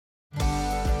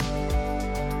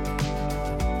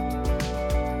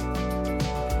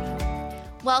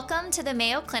Welcome to the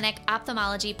Mayo Clinic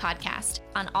Ophthalmology Podcast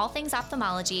on all things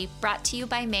ophthalmology, brought to you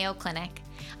by Mayo Clinic.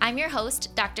 I'm your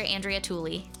host, Dr. Andrea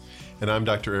Tooley. And I'm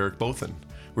Dr. Eric Bothan.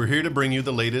 We're here to bring you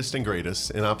the latest and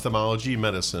greatest in ophthalmology,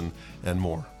 medicine, and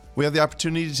more. We have the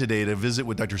opportunity today to visit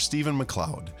with Dr. Stephen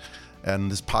Mcleod and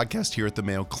this podcast here at the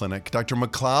Mayo Clinic. Dr.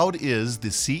 Mcleod is the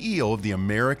CEO of the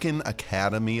American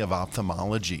Academy of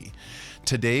Ophthalmology.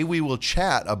 Today we will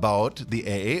chat about the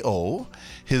AAO,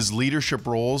 his leadership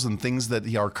roles and things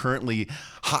that are currently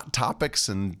hot topics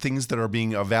and things that are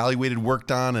being evaluated,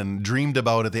 worked on, and dreamed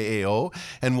about at the AAO,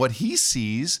 and what he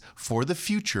sees for the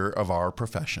future of our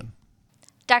profession.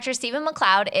 Dr. Stephen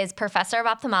Mcleod is Professor of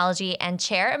Ophthalmology and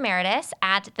Chair Emeritus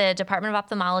at the Department of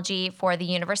Ophthalmology for the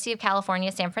University of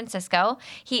California, San Francisco.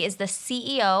 He is the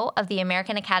CEO of the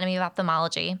American Academy of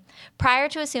Ophthalmology. Prior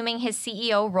to assuming his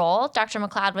CEO role, Dr.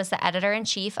 Mcleod was the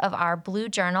editor-in-chief of our Blue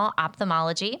Journal,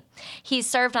 Ophthalmology. He's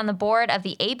served on the board of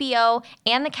the ABO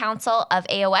and the council of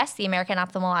AOS, the American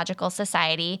Ophthalmological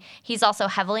Society. He's also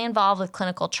heavily involved with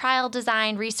clinical trial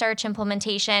design, research,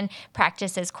 implementation,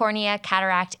 practices cornea,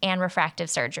 cataract, and refractive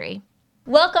surgery.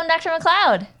 Welcome, Dr.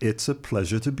 Mcleod. It's a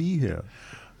pleasure to be here.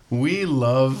 We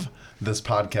love this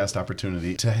podcast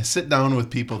opportunity to sit down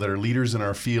with people that are leaders in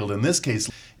our field. In this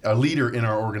case, a leader in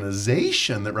our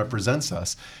organization that represents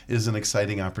us is an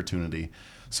exciting opportunity.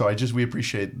 So we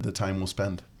appreciate the time we'll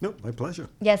spend. No, my pleasure.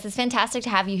 Yes, it's fantastic to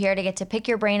have you here to get to pick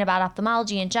your brain about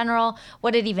ophthalmology in general,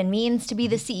 what it even means to be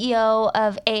the CEO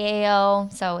of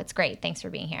AAO. So it's great. Thanks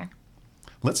for being here.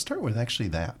 Let's start with actually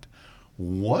that.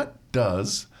 What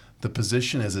does the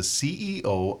position as a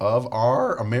CEO of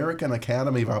our American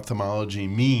Academy of Ophthalmology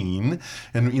mean?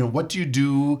 And what do you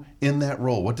do in that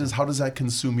role? How does that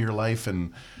consume your life,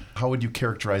 and how would you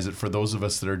characterize it for those of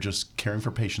us that are just caring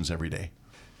for patients every day?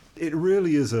 It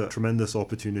really is a tremendous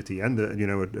opportunity and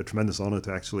a tremendous honor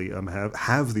to actually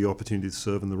have the opportunity to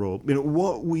serve in the role.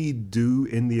 What we do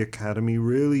in the academy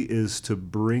really is to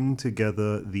bring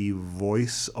together the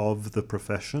voice of the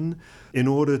profession in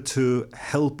order to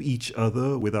help each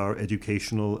other with our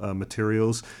educational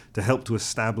materials, to help to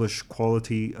establish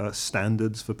quality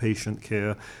standards for patient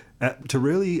care, to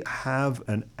really have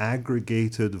an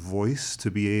aggregated voice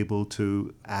to be able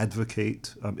to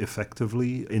advocate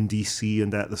effectively in DC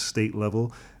and at the state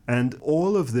level. And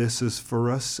all of this is for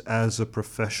us as a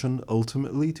profession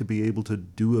ultimately to be able to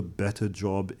do a better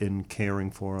job in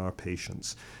caring for our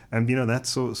patients. And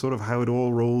that's sort of how it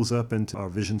all rolls up into our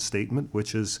vision statement,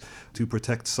 which is to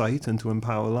protect sight and to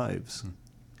empower lives.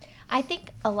 I think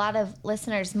a lot of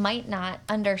listeners might not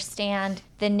understand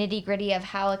the nitty-gritty of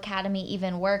how Academy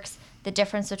even works, the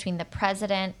difference between the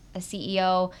president, the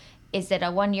CEO. Is it a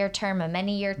one-year term, a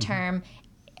many-year term?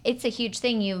 It's a huge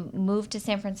thing. You moved to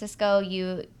San Francisco.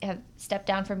 You have stepped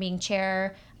down from being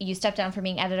chair. You stepped down from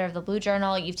being editor of the Blue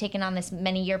Journal. You've taken on this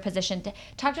many-year position.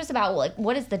 Talk to us about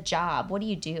what is the job? What do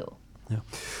you do? Yeah.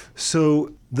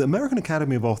 So the American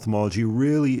Academy of Ophthalmology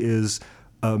really is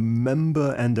a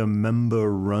member and a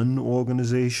member-run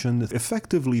organization,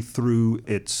 effectively through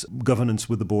its governance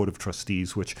with the Board of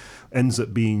Trustees, which ends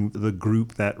up being the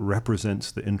group that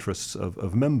represents the interests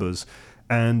of members.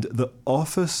 And the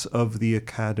office of the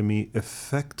Academy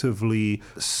effectively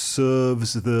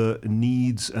serves the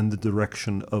needs and the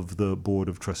direction of the Board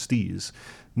of Trustees.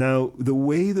 Now, the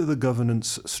way that the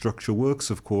governance structure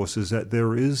works, of course, is that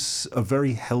there is a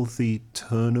very healthy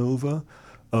turnover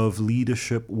of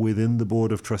leadership within the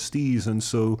Board of Trustees. And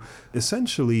so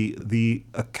essentially the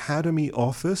Academy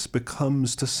office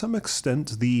becomes to some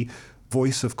extent the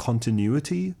voice of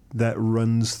continuity that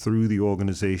runs through the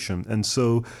organization. And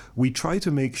so we try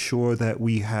to make sure that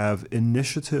we have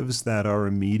initiatives that are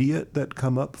immediate that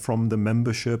come up from the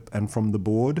membership and from the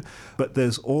board, but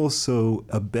there's also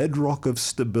a bedrock of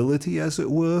stability, as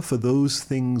it were, for those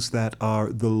things that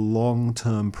are the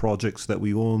long-term projects that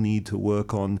we all need to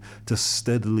work on to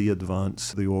steadily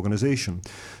advance the organization.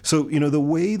 So, the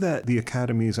way that the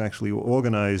Academy is actually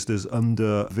organized is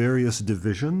under various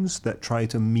divisions that try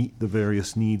to meet the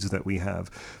various needs that we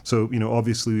have. So,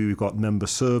 obviously we've got member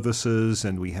services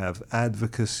and we have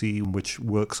advocacy, which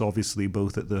works obviously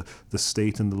both at the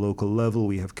state and the local level.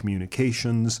 We have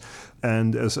communications.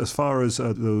 And as far as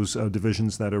those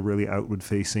divisions that are really outward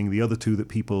facing, the other two that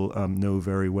people know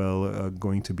very well are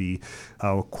going to be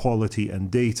our quality and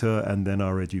data and then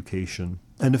our education.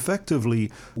 And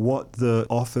effectively, what the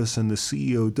office and the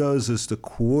CEO does is to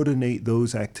coordinate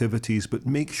those activities, but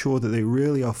make sure that they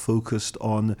really are focused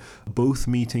on both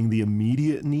meeting the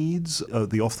immediate needs of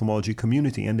the ophthalmology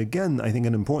community. And again, I think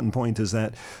an important point is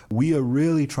that we are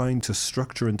really trying to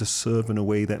structure and to serve in a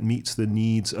way that meets the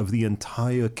needs of the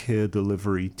entire care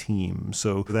delivery team,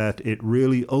 so that it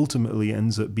really ultimately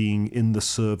ends up being in the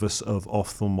service of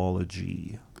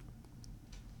ophthalmology.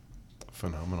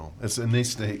 Phenomenal. It's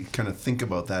nice to kind of think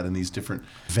about that in these different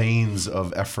veins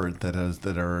of effort that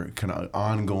are kind of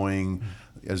ongoing,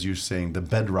 as you're saying, the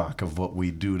bedrock of what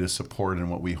we do to support and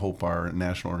what we hope our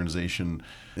national organization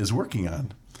is working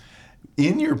on.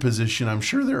 In your position, I'm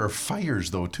sure there are fires,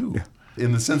 though, too. Yeah.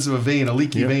 In the sense of a vein, a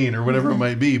leaky vein, or whatever it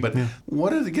might be. But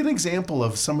what is, get an example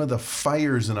of some of the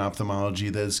fires in ophthalmology?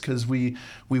 That's because we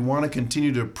want to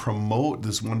continue to promote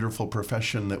this wonderful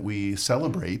profession that we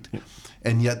celebrate,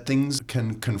 and yet things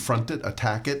can confront it,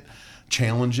 attack it,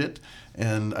 challenge it,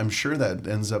 and I'm sure that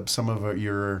ends up some of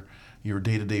your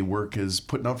day-to-day work is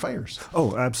putting out fires.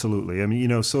 Oh, absolutely. I mean,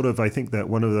 I think that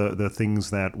one of the things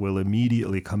that will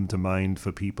immediately come to mind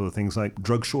for people are things like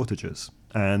drug shortages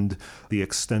and the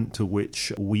extent to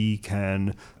which we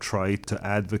can try to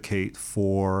advocate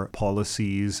for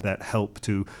policies that help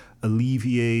to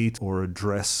alleviate or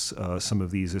address some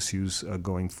of these issues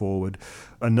going forward.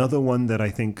 Another one that I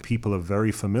think people are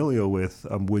very familiar with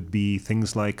would be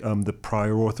things like the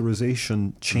prior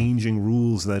authorization changing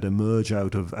rules that emerge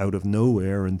out of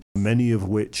nowhere, and many of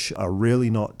which are really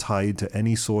not tied to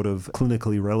any sort of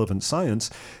clinically relevant science.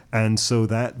 And so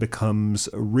that becomes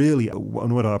really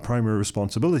one of our primary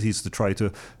responsibilities, to try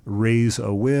to raise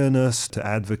awareness, to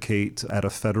advocate at a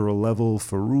federal level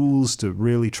for rules, to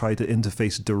really try to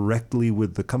interface directly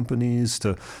with the companies,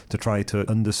 to try to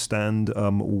understand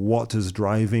what is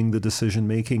driving the decision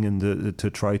making, and to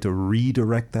try to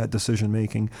redirect that decision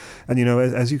making. And,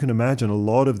 as you can imagine, a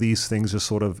lot of these things just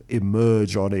sort of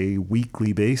emerge on a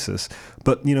weekly basis.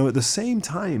 But, at the same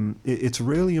time, it's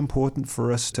really important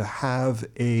for us to have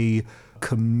a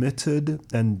committed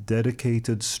and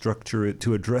dedicated structure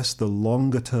to address the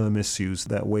longer term issues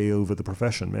that weigh over the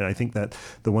profession. And I think that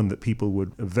the one that people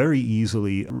would very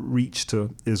easily reach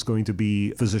to is going to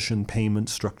be physician payment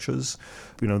structures.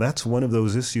 That's one of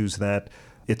those issues that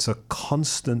it's a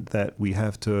constant that we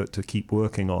have to keep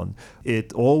working on.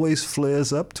 It always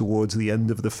flares up towards the end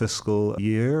of the fiscal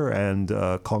year, and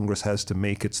Congress has to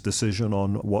make its decision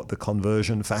on what the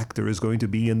conversion factor is going to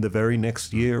be in the very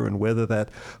next year, and whether that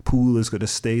pool is going to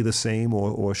stay the same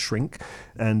or shrink.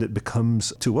 And it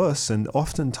becomes to us, and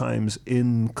oftentimes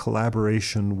in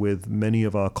collaboration with many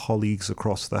of our colleagues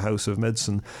across the House of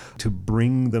Medicine, to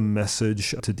bring the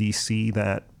message to DC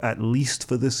that at least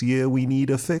for this year we need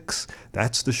a fix.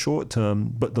 That's the short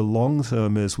term, but the long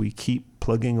term is we keep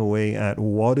plugging away at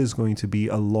what is going to be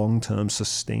a long-term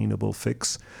sustainable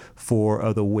fix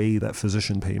for the way that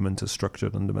physician payment is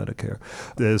structured under Medicare.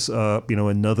 There's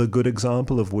another good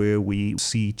example of where we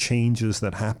see changes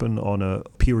that happen on a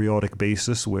periodic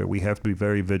basis where we have to be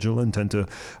very vigilant and to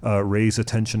raise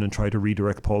attention and try to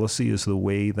redirect policy is the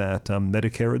way that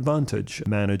Medicare Advantage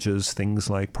manages things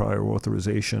like prior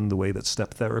authorization, the way that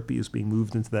step therapy is being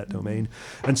moved into that domain.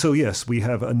 And so, yes, we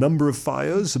have a number of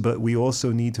fires, but we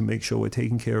also need to make sure we're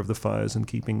taking care of the fires and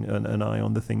keeping an eye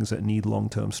on the things that need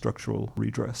long-term structural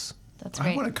redress. That's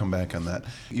great. I want to come back on that.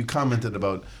 You commented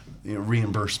about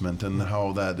reimbursement and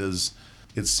how that is,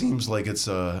 it seems like it's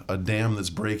a dam that's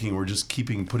breaking. We're just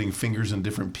putting fingers in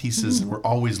different pieces, and we're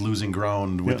always losing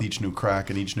ground with each new crack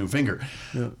and each new finger.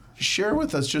 Yeah. Share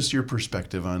with us just your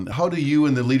perspective on how do you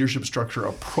and the leadership structure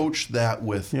approach that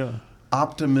with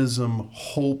optimism,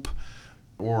 hope,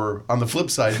 or on the flip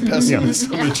side,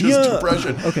 pessimism and just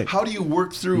depression. Okay. How do you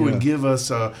work through and give us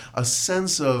a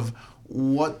sense of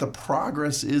what the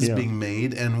progress is being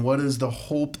made, and what is the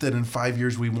hope that in 5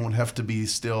 years we won't have to be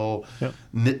still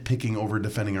nitpicking over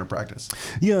defending our practice?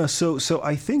 Yeah, so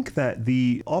I think that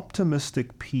the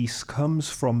optimistic piece comes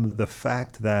from the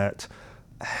fact that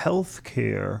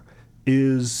healthcare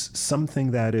is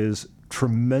something that is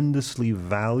tremendously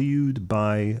valued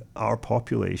by our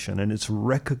population, and it's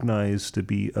recognized to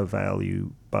be a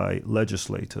value by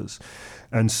legislators.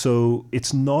 And so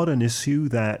it's not an issue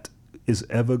that is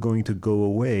ever going to go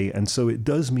away. And so it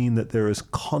does mean that there is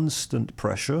constant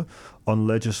pressure on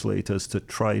legislators to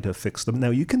try to fix them. Now,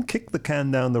 you can kick the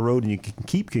can down the road and you can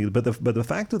keep kicking, but the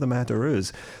fact of the matter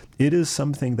is, it is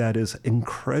something that is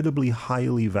incredibly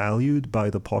highly valued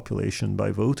by the population, by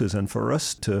voters. And for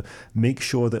us to make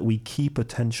sure that we keep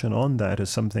attention on that is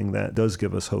something that does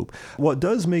give us hope. What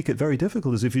does make it very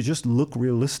difficult is if you just look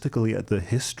realistically at the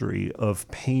history of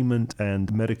payment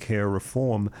and Medicare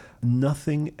reform,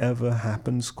 nothing ever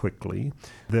happens quickly.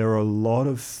 There are a lot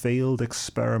of failed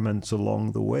experiments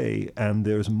along the way, and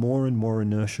there's more and more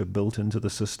inertia built into the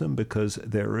system because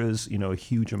there is, a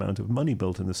huge amount of money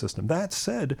built in the system. That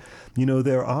said,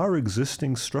 there are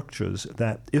existing structures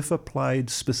that, if applied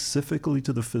specifically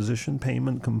to the physician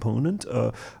payment component,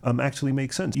 actually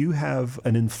make sense. You have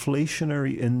an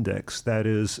inflationary index that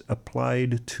is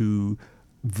applied to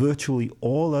virtually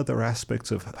all other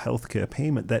aspects of healthcare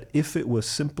payment that, if it was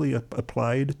simply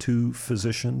applied to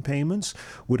physician payments,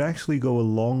 would actually go a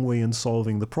long way in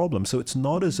solving the problem. So it's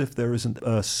not as if there isn't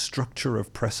a structure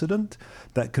of precedent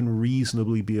that can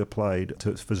reasonably be applied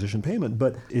to physician payment,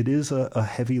 but it is a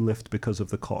heavy lift because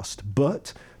of the cost.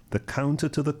 But the counter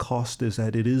to the cost is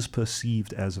that it is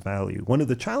perceived as value. One of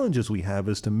the challenges we have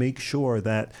is to make sure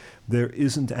that there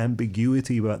isn't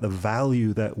ambiguity about the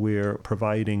value that we're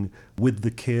providing with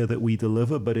the care that we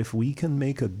deliver. But if we can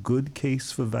make a good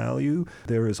case for value,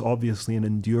 there is obviously an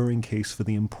enduring case for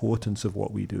the importance of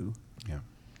what we do. Yeah,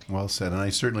 well said. And I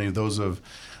certainly, those of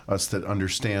us that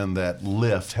understand that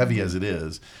lift, heavy as it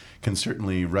is, can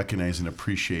certainly recognize and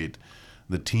appreciate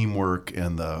the teamwork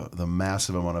and the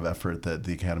massive amount of effort that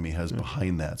the Academy has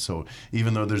behind that. So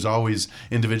even though there's always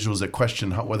individuals that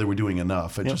question whether we're doing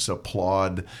enough, I just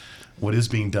applaud what is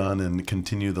being done and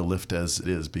continue the lift as it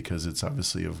is, because it's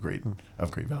obviously of great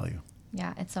value.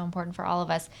 Yeah, it's so important for all of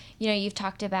us. You've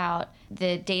talked about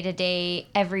the day-to-day,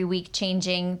 every week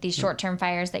changing, these short-term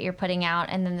fires that you're putting out.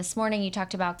 And then this morning you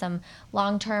talked about some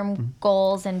long-term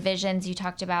goals and visions. You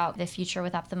talked about the future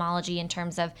with ophthalmology in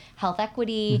terms of health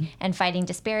equity and fighting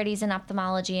disparities in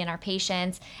ophthalmology and our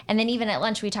patients. And then even at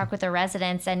lunch, we talked with the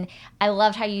residents. And I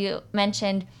loved how you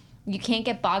mentioned you can't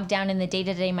get bogged down in the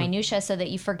day-to-day minutia so that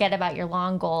you forget about your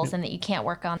long goals and that you can't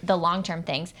work on the long-term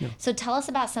things. So tell us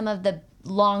about some of the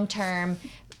long-term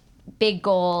big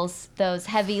goals, those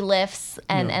heavy lifts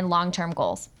and long-term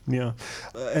goals. Yeah.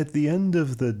 At the end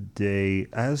of the day,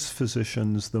 as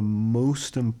physicians, the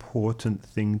most important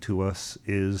thing to us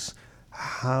is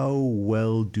how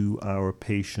well do our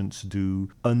patients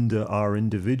do under our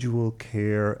individual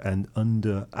care and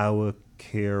under our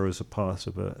care as a part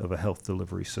of a health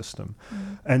delivery system.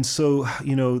 And so,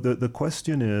 the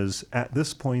question is, at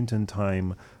this point in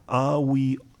time, are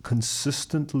we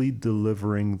consistently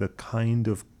delivering the kind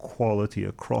of quality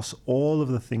across all of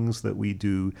the things that we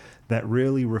do that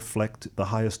really reflect the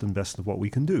highest and best of what we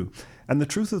can do? And the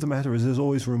truth of the matter is there's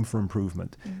always room for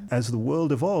improvement. As the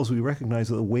world evolves, we recognize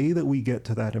that the way that we get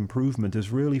to that improvement is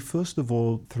really, first of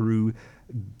all, through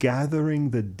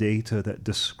gathering the data that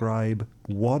describe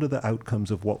what are the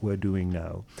outcomes of what we're doing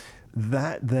now.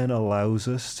 That then allows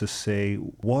us to say,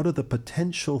 what are the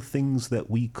potential things that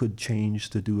we could change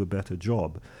to do a better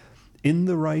job? In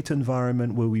the right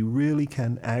environment where we really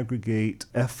can aggregate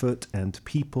effort and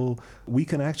people, we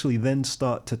can actually then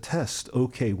start to test,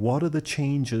 okay, what are the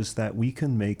changes that we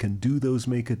can make, and do those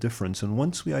make a difference? And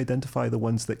once we identify the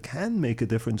ones that can make a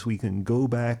difference, we can go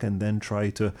back and then try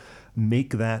to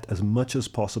make that as much as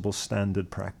possible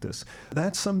standard practice.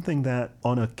 That's something that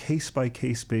on a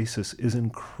case-by-case basis is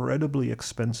incredibly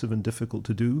expensive and difficult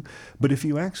to do. But if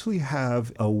you actually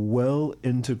have a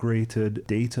well-integrated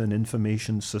data and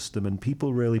information system and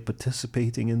people really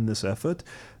participating in this effort,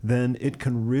 then it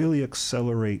can really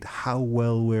accelerate how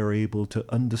well we're able to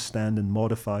understand and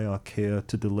modify our care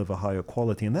to deliver higher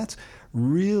quality. And that's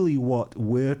really what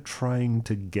we're trying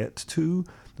to get to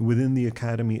within the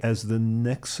Academy as the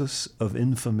nexus of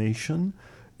information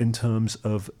in terms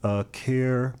of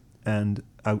care and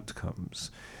outcomes.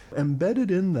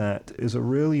 Embedded in that is a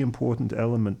really important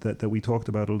element that we talked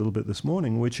about a little bit this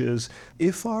morning, which is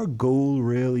if our goal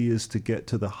really is to get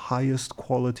to the highest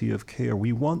quality of care,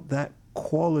 we want that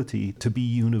quality to be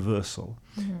universal.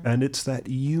 And it's that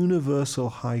universal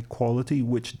high quality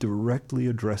which directly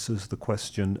addresses the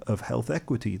question of health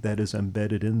equity that is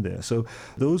embedded in there. So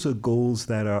those are goals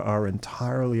that are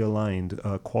entirely aligned,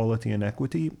 quality and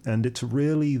equity. And it's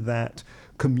really that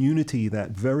community,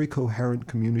 that very coherent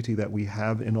community that we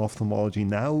have in ophthalmology,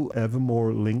 now ever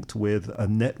more linked with a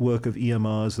network of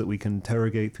EMRs that we can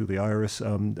interrogate through the IRIS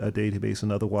database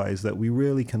and otherwise, that we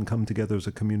really can come together as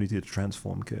a community to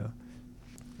transform care.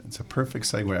 It's a perfect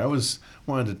segue. I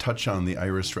wanted to touch on the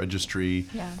IRIS registry,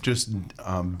 just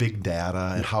big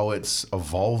data and how it's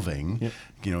evolving,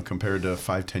 compared to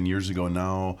 5-10 years ago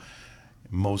now.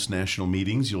 Most national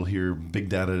meetings, you'll hear big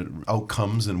data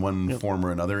outcomes in one form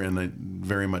or another, and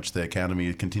very much the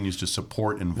Academy continues to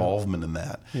support involvement in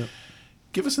that.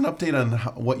 Give us an update on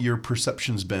what your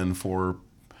perception's been for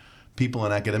people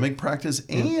in academic practice,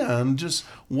 and just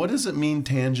what does it mean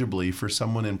tangibly for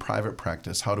someone in private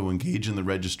practice, how to engage in the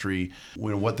registry,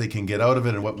 what they can get out of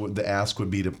it, and what the ask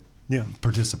would be to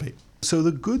participate. So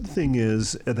the good thing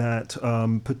is that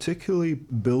particularly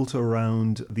built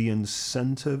around the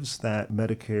incentives that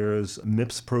Medicare's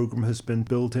MIPS program has been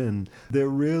built in, there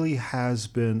really has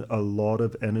been a lot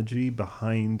of energy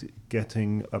behind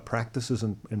getting practices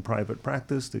in private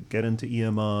practice to get into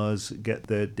EMRs, get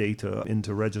their data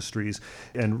into registries,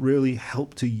 and really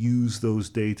help to use those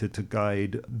data to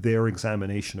guide their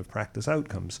examination of practice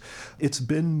outcomes. It's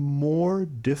been more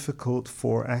difficult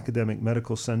for academic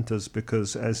medical centers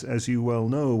because, as you well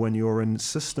know, when you're in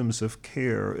systems of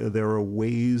care, there are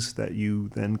ways that you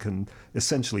then can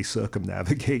essentially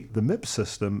circumnavigate the MIPS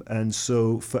system. And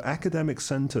so for academic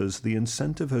centers, the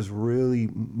incentive has really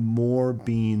more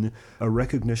been a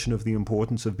recognition of the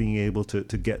importance of being able to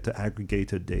get to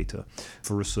aggregated data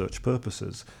for research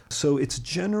purposes. So it's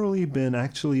generally been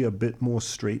actually a bit more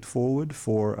straightforward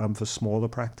for smaller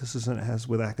practices than it has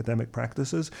with academic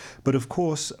practices. But of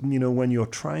course, when you're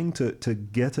trying to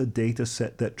get a data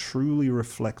set that truly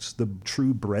reflects the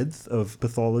true breadth of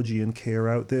pathology and care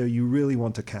out there, you really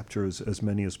want to capture as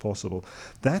many as possible.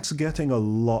 That's getting a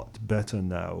lot better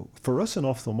now. For us in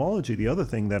ophthalmology, the other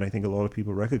thing that I think a lot of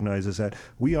people recognize is that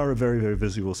we are a very, very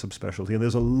visual subspecialty, and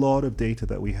there's a lot of data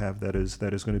that we have that is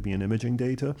going to be in imaging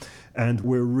data, and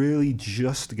we're really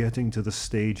just getting to the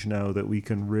stage now that we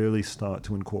can really start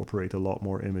to incorporate a lot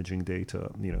more imaging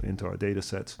data, into our data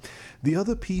sets. The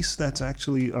other piece that's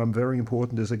actually very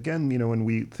important is, again, when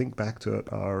we think back to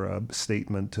our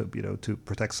statement to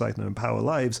protect sight and empower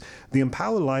lives, the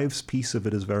empower lives piece of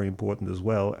it is very important as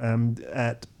well. And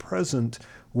at present,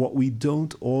 what we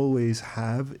don't always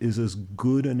have is as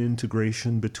good an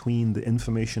integration between the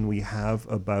information we have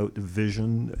about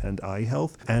vision and eye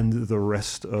health and the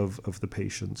rest of the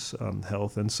patient's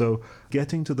health. And so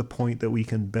getting to the point that we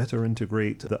can better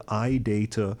integrate the eye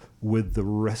data with the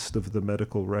rest of the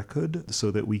medical record so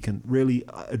that we can really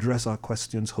address our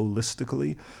questions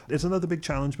holistically, it's another big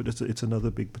challenge, but it's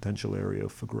another big potential area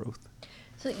for growth.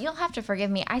 So you'll have to forgive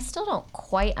me. I still don't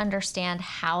quite understand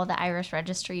how the IRIS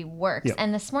registry works. Yeah.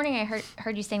 And this morning I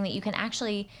heard you saying that you can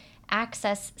actually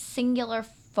access singular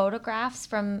photographs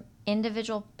from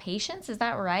individual patients. Is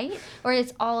that right? Or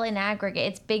it's all in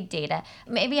aggregate? It's big data.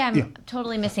 Maybe I'm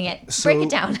totally missing it. Break it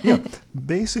down.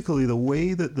 Basically, the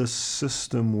way that the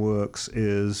system works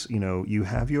is, you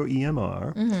have your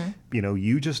EMR,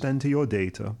 you just enter your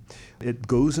data, it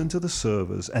goes into the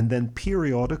servers, and then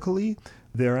periodically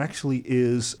there actually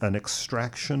is an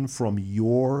extraction from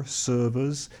your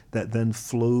servers that then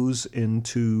flows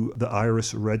into the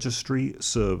IRIS registry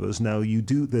servers. Now,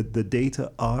 the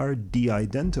data are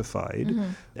de-identified,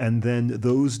 and then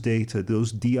those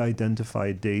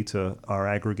de-identified data are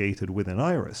aggregated within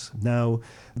IRIS. Now,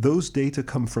 those data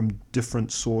come from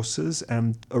different sources,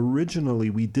 and originally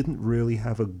we didn't really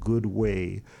have a good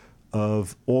way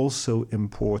of also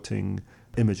importing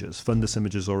images, fundus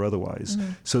images or otherwise.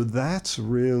 So that's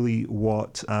really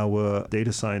what our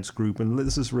data science group, and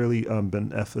this has really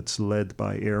been efforts led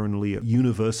by Aaron Lee at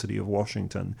University of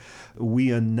Washington.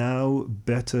 We are now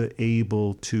better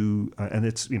able to, and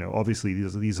it's, obviously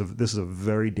this is a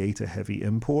very data heavy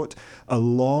import,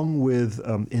 along with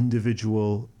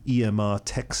individual EMR,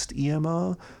 text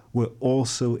EMR, we're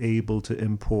also able to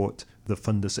import the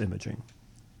fundus imaging.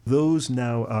 Those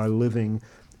now are living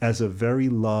as a very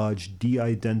large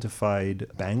de-identified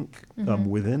bank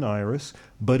within IRIS,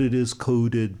 but it is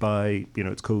coded by,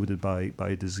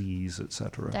 by disease,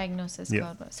 etc. Diagnosis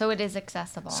code. So it is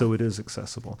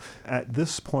accessible. At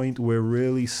this point, we're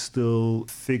really still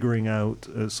figuring out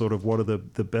sort of what are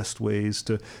the best ways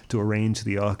to arrange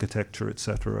the architecture,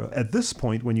 etc. At this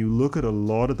point, when you look at a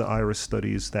lot of the IRIS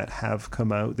studies that have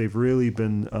come out, they've really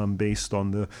been based on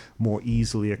the more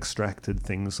easily extracted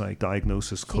things like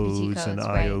diagnosis codes and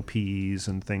IOPs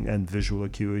and visual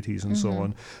acuities and so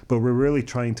on. But we're really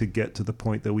trying to get to the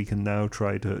point that we can now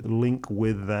try to link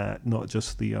with that, not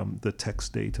just the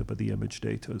text data, but the image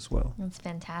data as well. That's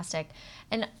fantastic.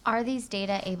 And are these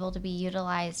data able to be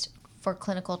utilized for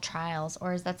clinical trials,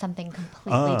 or is that something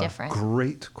completely different?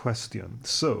 Great question.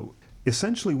 So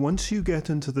essentially, once you get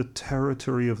into the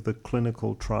territory of the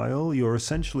clinical trial, you're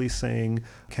essentially saying,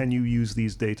 can you use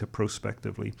these data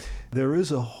prospectively? There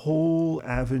is a whole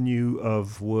avenue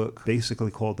of work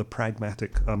basically called the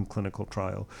pragmatic clinical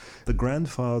trial. The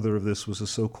grandfather of this was a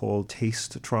so-called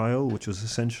TASTE trial, which was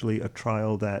essentially a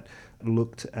trial that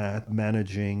looked at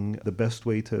managing the best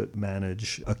way to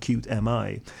manage acute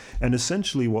MI. And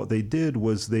essentially what they did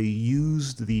was they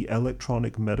used the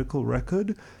electronic medical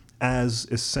record as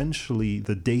essentially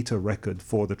the data record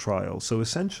for the trial. So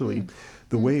essentially,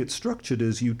 the way it's structured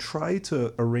is you try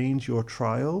to arrange your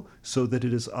trial so that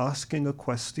it is asking a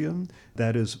question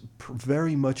that is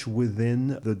very much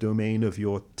within the domain of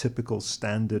your typical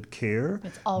standard care.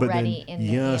 It's already in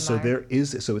the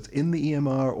EMR. So it's in the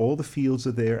EMR, all the fields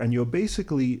are there, and you're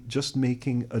basically just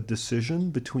making a decision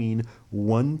between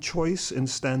one choice in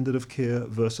standard of care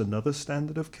versus another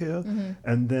standard of care.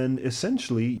 And then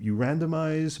essentially you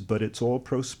randomize, but it's all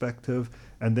prospective.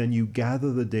 And then you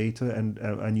gather the data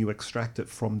and you extract it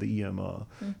from the EMR.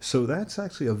 So that's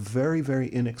actually a very, very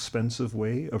inexpensive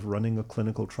way of running a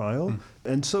clinical trial.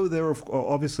 And so there are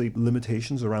obviously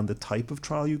limitations around the type of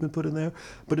trial you can put in there.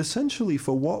 But essentially,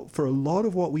 for a lot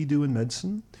of what we do in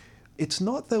medicine, it's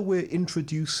not that we're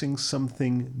introducing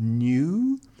something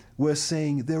new. We're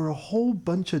saying there are a whole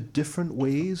bunch of different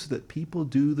ways that people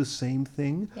do the same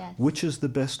thing, which is the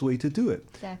best way to do it.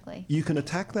 Exactly. You can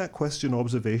attack that question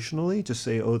observationally, just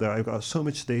say, I've got so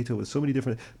much data with so many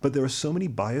different, but there are so many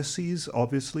biases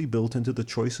obviously built into the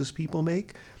choices people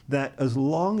make that as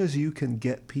long as you can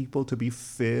get people to be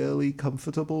fairly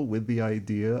comfortable with the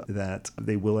idea that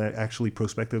they will actually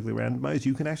prospectively randomize,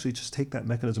 you can actually just take that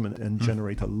mechanism and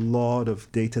generate a lot of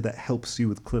data that helps you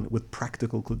with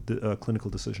practical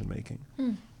clinical decision making.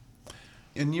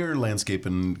 In your landscape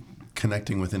and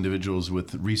connecting with individuals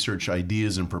with research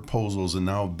ideas and proposals, and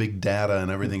now big data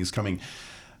and everything is coming,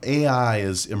 AI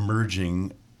is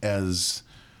emerging as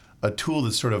a tool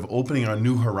that's sort of opening a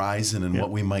new horizon in what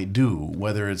we might do,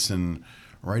 whether it's in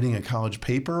writing a college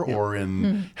paper or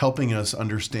in helping us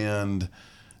understand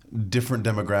different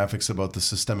demographics about the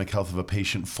systemic health of a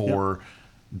patient for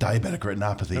diabetic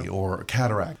retinopathy or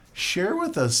cataract. Share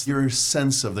with us your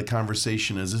sense of the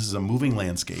conversation, as this is a moving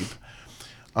landscape,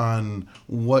 on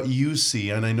what you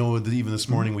see. And I know that even this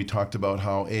morning we talked about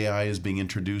how AI is being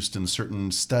introduced in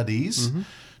certain studies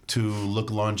to look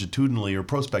longitudinally or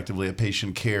prospectively at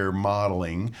patient care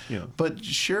modeling. But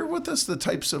share with us the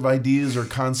types of ideas or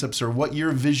concepts or what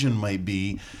your vision might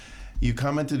be. You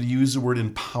commented to use the word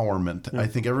empowerment. I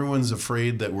think everyone's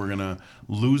afraid that we're going to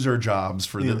lose our jobs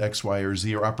for the X, Y, or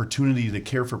Z, or opportunity to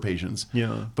care for patients.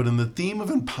 But in the theme of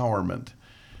empowerment,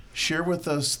 share with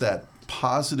us that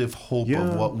positive hope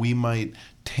of what we might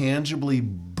tangibly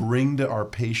bring to our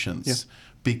patients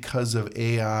because of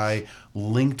AI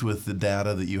linked with the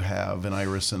data that you have in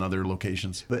IRIS and other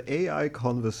locations. The AI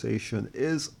conversation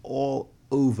is all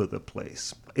over the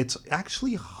place. It's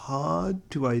actually hard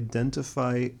to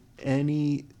identify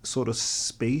any sort of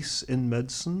space in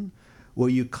medicine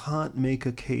where you can't make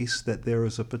a case that there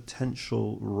is a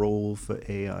potential role for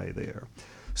AI there.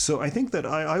 So I think that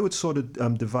I would sort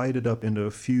of divide it up into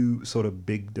a few sort of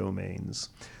big domains.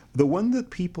 The one that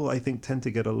people, I think, tend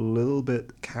to get a little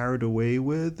bit carried away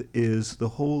with is the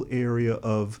whole area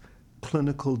of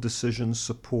clinical decision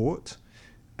support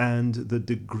and the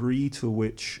degree to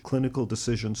which clinical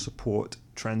decision support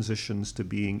transitions to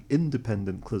being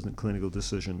independent clinical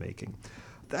decision making.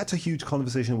 That's a huge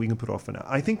conversation we can put off for now.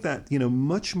 I think that,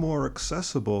 much more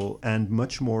accessible and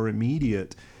much more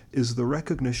immediate is the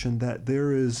recognition that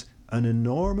there is an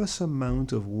enormous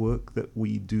amount of work that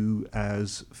we do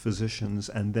as physicians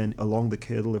and then along the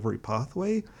care delivery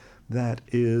pathway that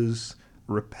is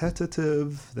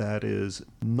repetitive, that is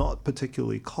not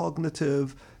particularly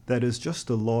cognitive, that is just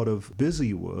a lot of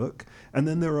busy work. And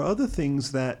then there are other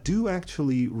things that do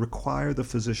actually require the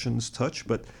physician's touch,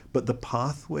 but the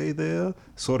pathway there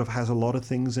sort of has a lot of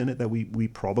things in it that we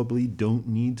probably don't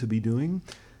need to be doing.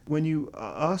 When you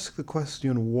ask the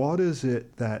question, what is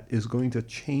it that is going to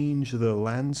change the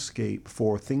landscape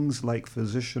for things like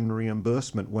physician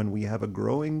reimbursement when we have a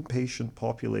growing patient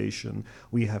population,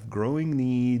 we have growing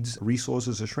needs,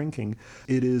 resources are shrinking,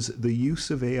 it is the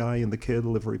use of AI in the care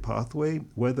delivery pathway,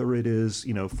 whether it is,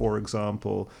 for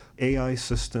example, AI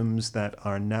systems that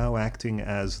are now acting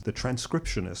as the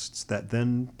transcriptionists that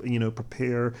then,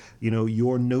 prepare,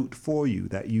 your note for you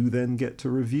that you then get to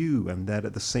review, and that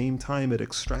at the same time it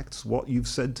extracts what you've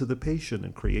said to the patient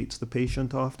and creates the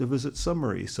patient after visit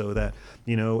summary so that,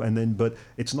 but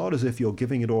it's not as if you're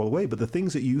giving it all away, but the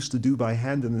things that you used to do by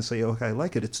hand and then say, okay, I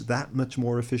like it, it's that much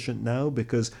more efficient now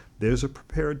because there's a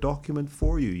prepared document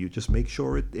for you. You just make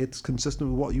sure it's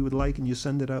consistent with what you would like, and you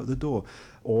send it out the door.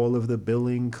 All of the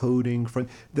billing, coding,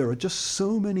 there are just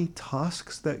so many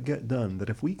tasks that get done that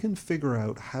if we can figure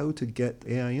out how to get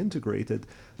AI integrated,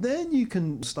 then you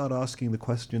can start asking the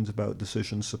questions about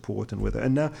decision support and whether.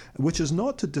 And now, which is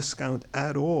not to discount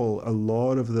at all a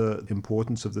lot of the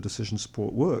importance of the decision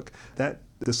support work. That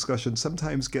discussion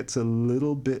sometimes gets a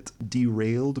little bit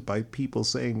derailed by people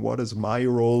saying, what is my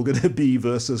role going to be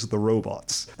versus the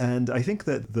robots? And I think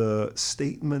that the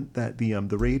statement that the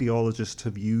radiologists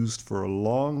have used for a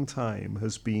long time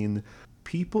has been,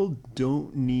 people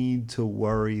don't need to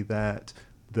worry that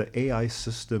the AI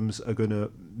systems are going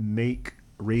to make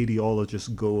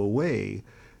radiologists go away.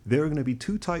 There are going to be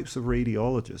two types of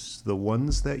radiologists, the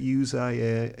ones that use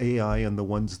AI and the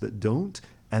ones that don't,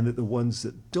 and the ones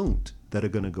that don't that are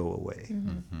going to go away.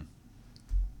 Mm-hmm.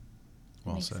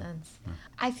 Well Makes said. sense.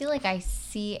 I feel like I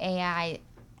see AI,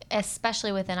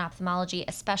 especially within ophthalmology,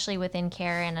 especially within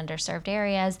care in underserved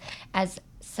areas, as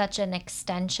such an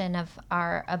extension of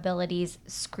our abilities,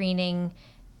 screening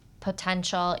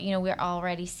potential. You know, we're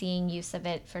already seeing use of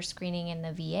it for screening in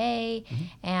the VA,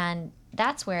 and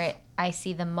that's where I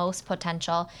see the most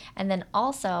potential. And then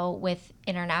also with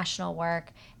international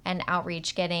work and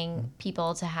outreach, getting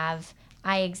people to have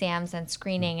eye exams and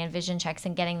screening and vision checks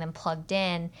and getting them plugged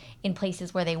in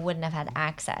places where they wouldn't have had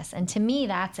access. And to me,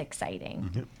 that's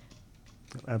exciting. Yep.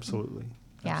 Absolutely.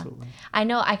 Yeah. Absolutely. I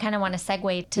know I kind of want to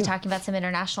segue to talking about some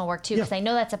international work too, because I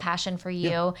know that's a passion for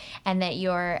you and that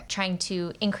you're trying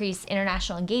to increase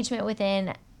international engagement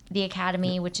within the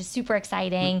Academy, which is super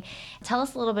exciting. Tell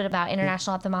us a little bit about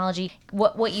international ophthalmology,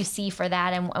 what you see for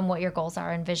that and what your goals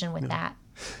are and vision with that.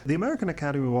 The American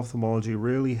Academy of Ophthalmology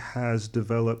really has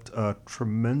developed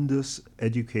tremendous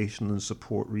education and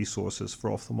support resources for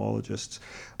ophthalmologists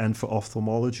and for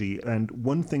ophthalmology. And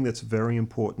one thing that's very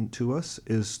important to us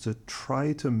is to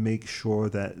try to make sure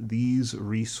that these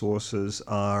resources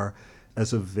are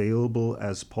as available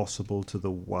as possible to the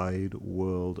wide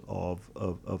world of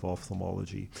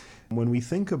ophthalmology. When we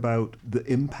think about the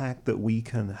impact that we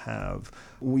can have,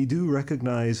 we do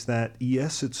recognize that,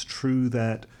 yes, it's true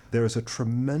that there is a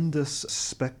tremendous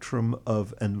spectrum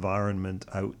of environment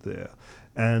out there.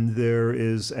 And there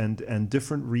is, and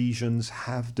different regions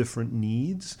have different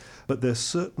needs, but there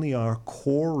certainly are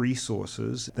core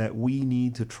resources that we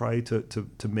need to try to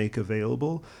make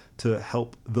available to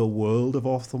help the world of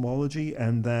ophthalmology,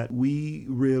 and that we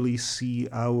really see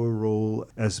our role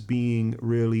as being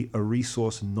really a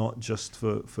resource not just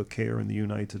for care in the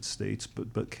United States,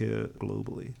 but care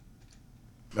globally.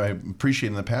 I appreciate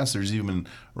in the past there's even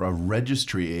a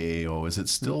registry AAO. Is it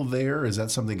still there? Is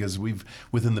that something, because we've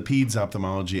within the PEDS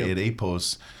ophthalmology at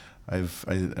APOS, I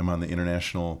am on the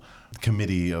international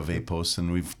committee of APOS,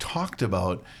 and we've talked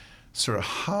about sort of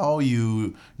how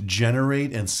you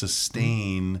generate and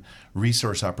sustain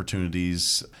resource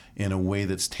opportunities in a way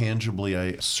that's tangibly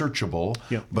searchable,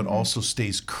 but also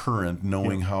stays current,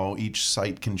 knowing how each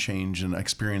site can change and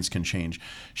experience can change.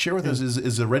 Share with us,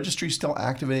 is the registry still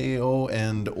active at AAO,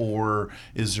 and or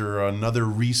is there another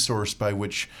resource by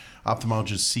which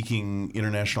ophthalmologists seeking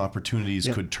international opportunities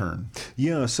could turn?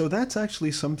 Yeah, so that's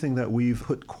actually something that we've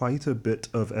put quite a bit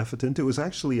of effort into. It was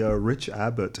actually Rich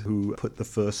Abbott who put the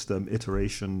first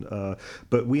iteration,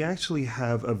 but we actually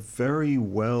have a very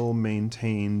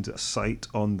well-maintained site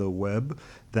on the web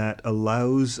that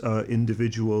allows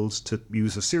individuals to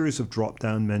use a series of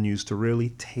drop-down menus to really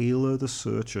tailor the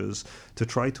searches to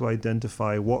try to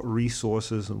identify what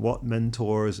resources and what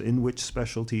mentors in which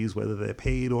specialties, whether they're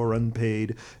paid or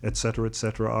unpaid, et cetera,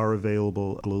 are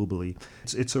available globally.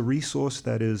 It's a resource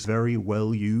that is very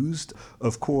well used.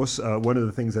 Of course, one of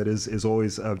the things that is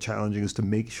always challenging is to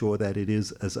make sure that it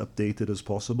is as updated as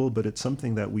possible, but it's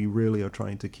something that we really are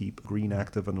trying to keep green,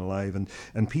 active, and alive,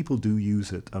 and people do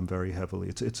use it very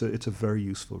heavily. It's a very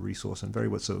useful resource, and very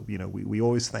well. So, we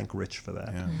always thank Rich for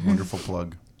that. Yeah, wonderful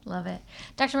plug. Love it.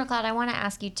 Dr. Mcleod, I want to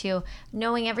ask you too,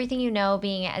 knowing everything you know,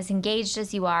 being as engaged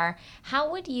as you are, how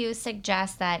would you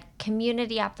suggest that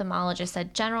community ophthalmologists,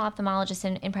 that general ophthalmologists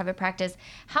in private practice,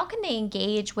 how can they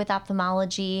engage with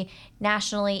ophthalmology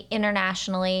nationally,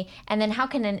 internationally, and then how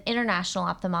can an international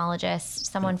ophthalmologist,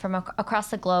 someone from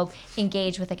across the globe,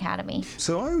 engage with Academy?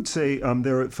 So I would say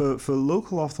for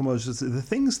local ophthalmologists, the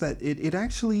things that it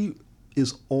actually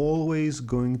is always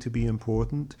going to be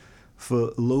important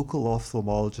for local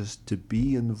ophthalmologists to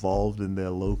be involved in their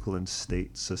local and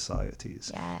state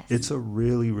societies. Yes. It's a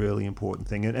really, really important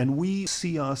thing. And we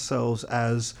see ourselves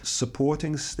as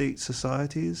supporting state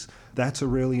societies. That's a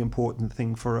really important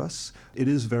thing for us. It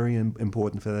is very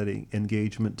important for that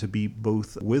engagement to be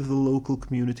both with the local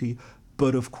community,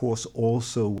 but of course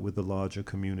also with the larger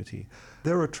community.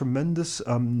 There are a tremendous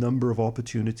number of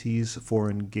opportunities for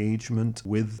engagement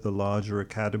with the larger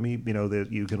academy.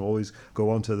 You can always go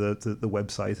onto the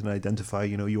website and identify,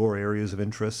 your areas of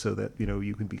interest so that,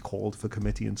 you can be called for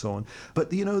committee and so on. But,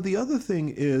 the other thing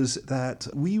is that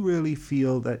we really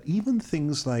feel that even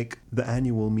things like the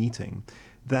annual meeting,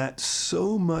 that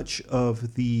so much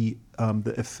of the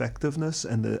effectiveness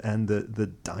and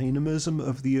the dynamism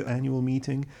of the annual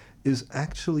meeting is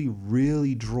actually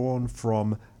really drawn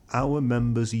from our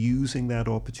members using that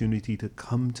opportunity to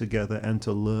come together and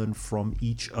to learn from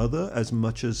each other as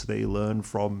much as they learn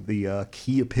from the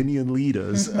key opinion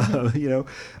leaders,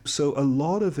 So a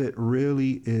lot of it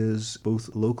really is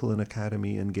both local and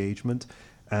academy engagement.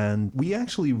 And we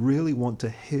actually really want to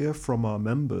hear from our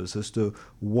members as to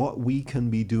what we can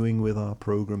be doing with our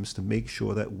programs to make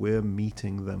sure that we're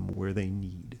meeting them where they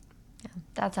need. Yeah,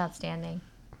 that's outstanding.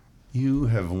 You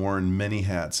have worn many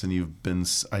hats, and you've been,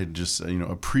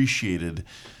 appreciated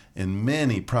in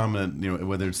many prominent,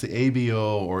 whether it's the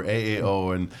ABO or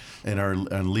AAO and our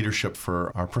leadership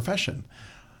for our profession.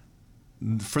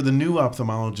 For the new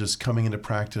ophthalmologists coming into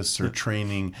practice or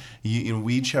training,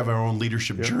 we each have our own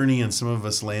leadership journey, and some of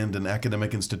us land in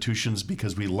academic institutions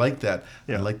because we like that.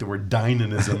 I like the word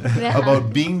dynamism,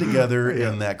 about being together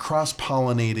in that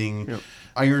cross-pollinating,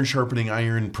 iron sharpening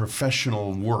iron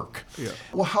professional work.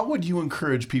 Well, how would you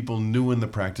encourage people new in the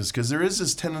practice? Because there is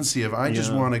this tendency of, I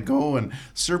just want to go and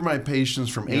serve my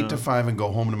patients from 8 to 5 and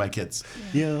go home to my kids.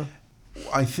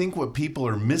 I think what people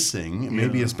are missing,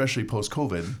 maybe especially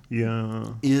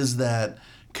post-COVID, is that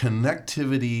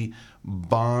connectivity,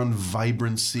 bond,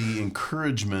 vibrancy,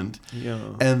 encouragement,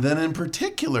 and then in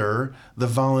particular, the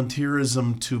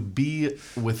volunteerism to be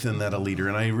within that a leader.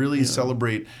 And I really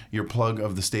celebrate your plug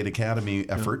of the State Academy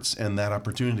efforts and that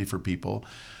opportunity for people.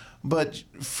 But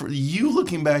for you,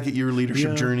 looking back at your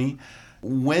leadership journey,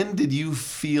 when did you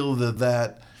feel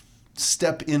that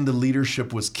step into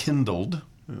leadership was kindled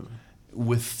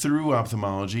through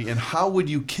ophthalmology, and how would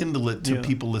you kindle it to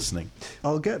people listening?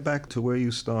 I'll get back to where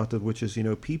you started, which is,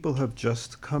 people have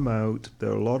just come out. There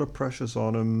are a lot of pressures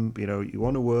on them. You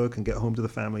want to work and get home to the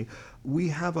family. We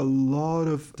have a lot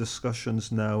of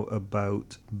discussions now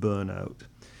about burnout.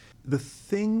 The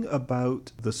thing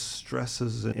about the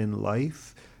stresses in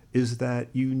life is that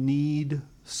you need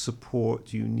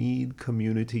support, you need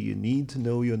community, you need to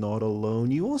know you're not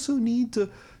alone. You also need to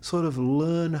sort of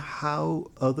learn how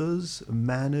others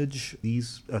manage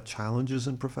these challenges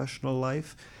in professional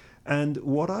life. And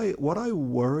what I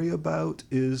worry about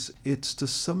is it's to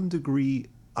some degree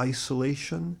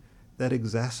isolation that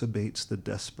exacerbates the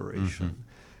desperation.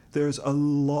 There's a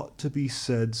lot to be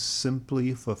said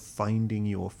simply for finding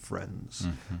your friends.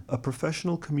 A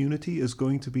professional community is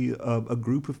going to be a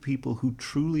group of people who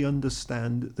truly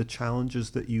understand the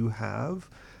challenges that you have.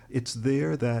 It's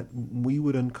there that we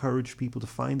would encourage people to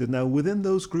find it. Now, within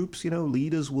those groups,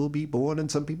 leaders will be born,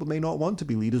 and some people may not want to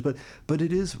be leaders, but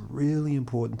it is really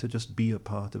important to just be a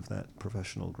part of that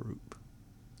professional group.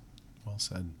 Well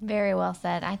said. Very well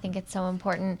said. I think it's so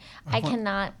important. I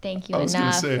cannot thank you enough. I was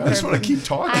going to say, I just want to keep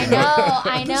talking.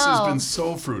 I know. This has been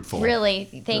so fruitful.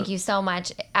 Really, thank you so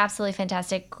much. Absolutely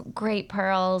fantastic. Great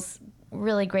pearls.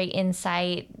 Really great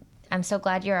insight. I'm so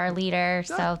glad you're our leader.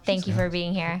 So thank you for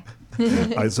being here.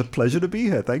 It's a pleasure to be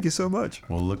here. Thank you so much.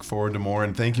 We'll look forward to more,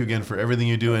 and thank you again for everything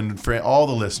you do, and for all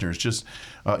the listeners. Just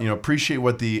appreciate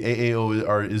what the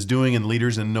AAO is doing, and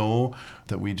leaders, and know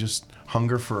that we just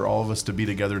hunger for all of us to be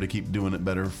together to keep doing it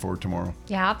better for tomorrow.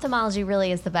 Yeah, ophthalmology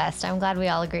really is the best. I'm glad we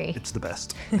all agree. It's the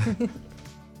best.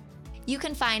 You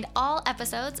can find all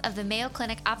episodes of the Mayo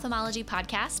Clinic Ophthalmology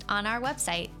Podcast on our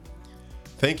website.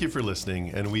 Thank you for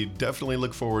listening, and we definitely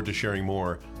look forward to sharing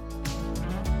more